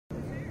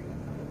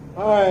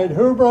All right,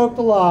 who broke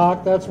the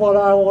lock? That's what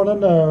I want to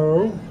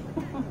know.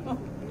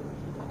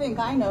 I think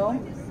I know.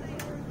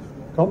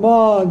 Come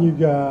on, you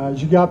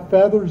guys. You got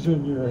feathers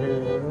in your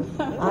hair.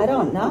 I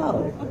don't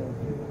know.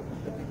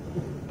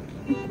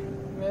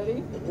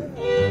 Ready?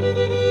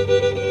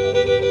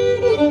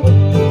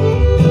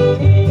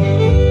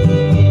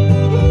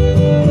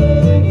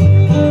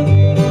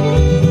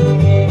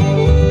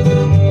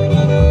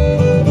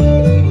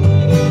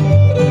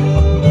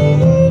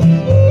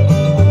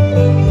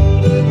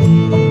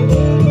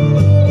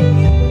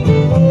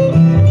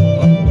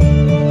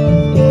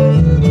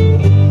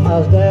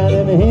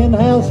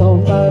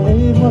 On my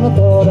knees when I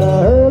thought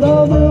I heard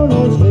a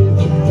Bruno sleep.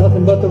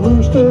 Nothing but the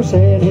rooster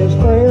saying his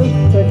prayers,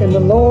 thanking the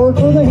Lord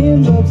for the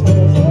hens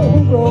upstairs. Oh,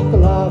 who broke the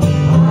lock?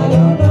 I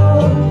don't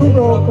know. Who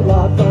broke the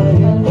lock on the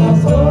hen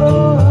house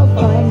door? I'll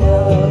find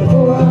out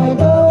Before I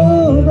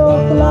go, who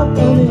broke the lock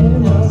on the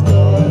hen house door?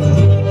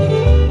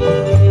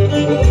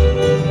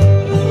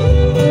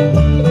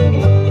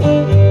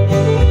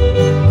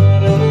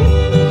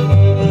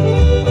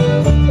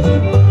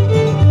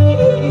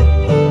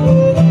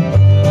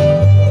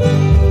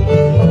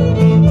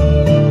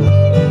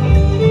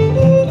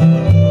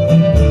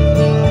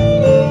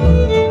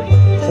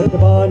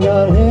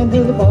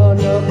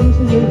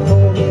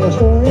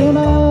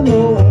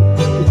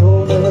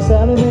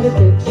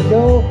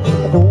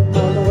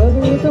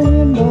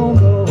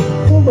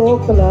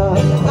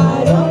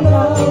 I don't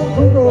know.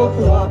 Who broke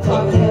the lock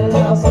on the hen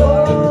house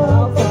door?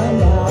 I'll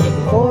find out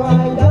before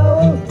I go.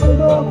 Who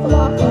broke the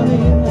lock on the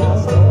hen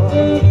house door?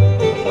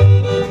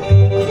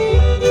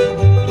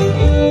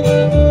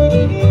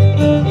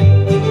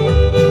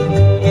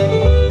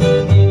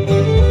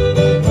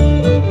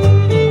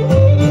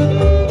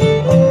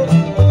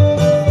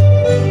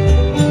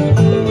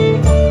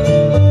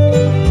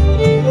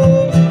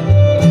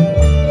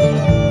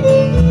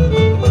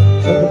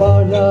 Said the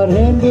barnyard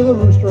hen to the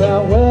rooster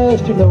out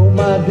west, you know,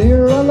 my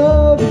dear, I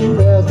love you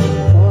best.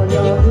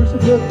 Barnyard rooster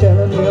just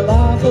telling me a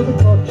lie, 'cause I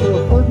caught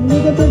you flirting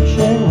with a big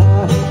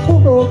Shanghai. Who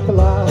broke the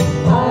lie?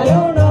 I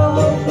don't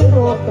know. Who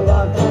broke the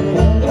lock on the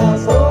hen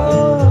house door?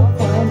 I'll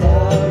find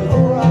out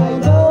before I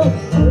go.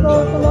 Who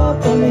broke the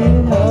lock on the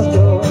hen house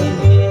door?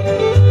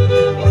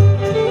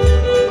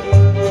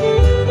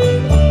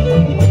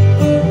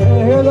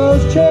 I hear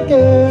those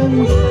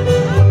chickens.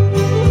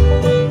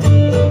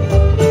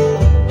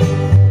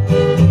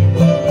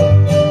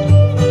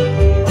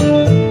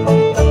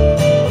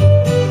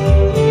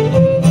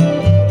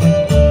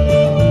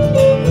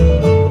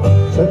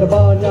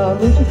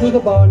 To the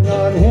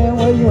barnyard hen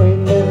where you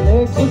ain't living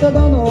eggs since I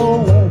don't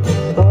know when.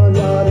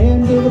 Barnyard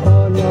hen to the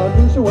barnyard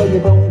rooster where you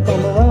don't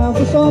come around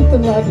for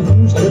something like you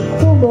used to.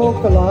 Who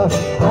broke the lock?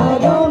 I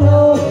don't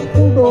know.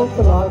 Who broke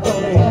the lock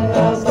on the hen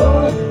house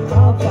door?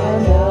 I'll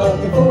find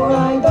out before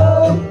I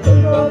go. Who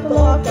broke the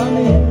lock on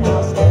the hen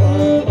house door?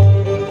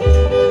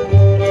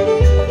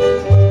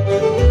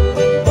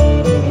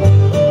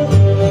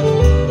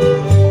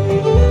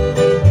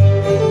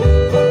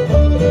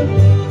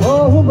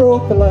 Oh, who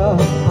broke the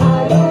lock?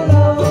 I don't know.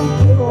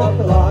 Who broke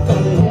the lock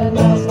on the hen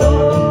house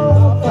door?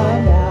 I'll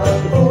find out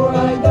before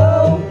I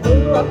go. Who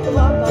broke the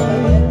lock on the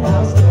hen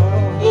house door?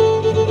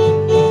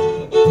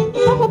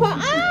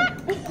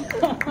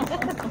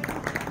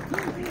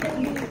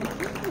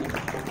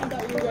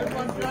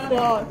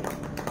 Well,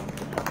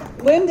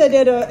 Linda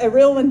did a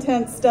real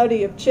intense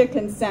study of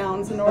chicken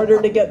sounds in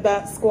order to get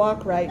that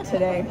squawk right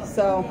today.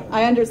 So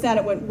I understand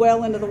it went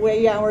well into the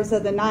wee hours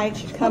of the night.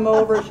 She'd come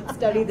over, she'd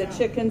study the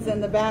chickens in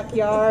the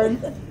backyard.